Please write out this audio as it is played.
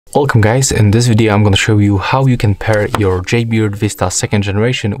Welcome guys, in this video I'm going to show you how you can pair your Jaybird Vista 2nd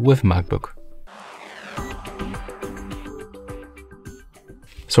generation with MacBook.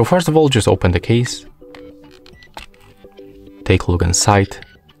 So first of all, just open the case, take a look inside,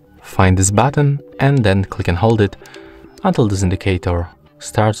 find this button and then click and hold it until this indicator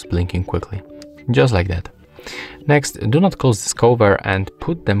starts blinking quickly, just like that. Next, do not close this cover and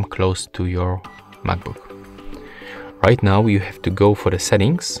put them close to your MacBook. Right now you have to go for the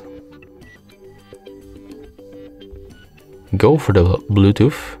settings, go for the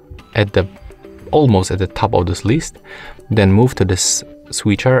Bluetooth almost at the top of this list, then move to this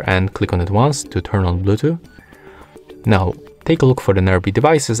switcher and click on it once to turn on Bluetooth. Now take a look for the nearby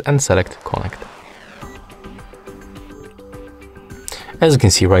devices and select Connect. As you can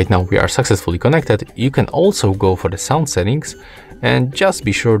see right now we are successfully connected. You can also go for the sound settings and just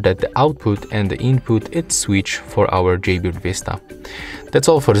be sure that the output and the input is switched for our Jaybird Vista. That's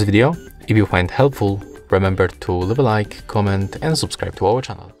all for this video. If you find it helpful, remember to leave a like, comment and subscribe to our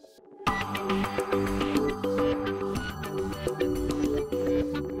channel.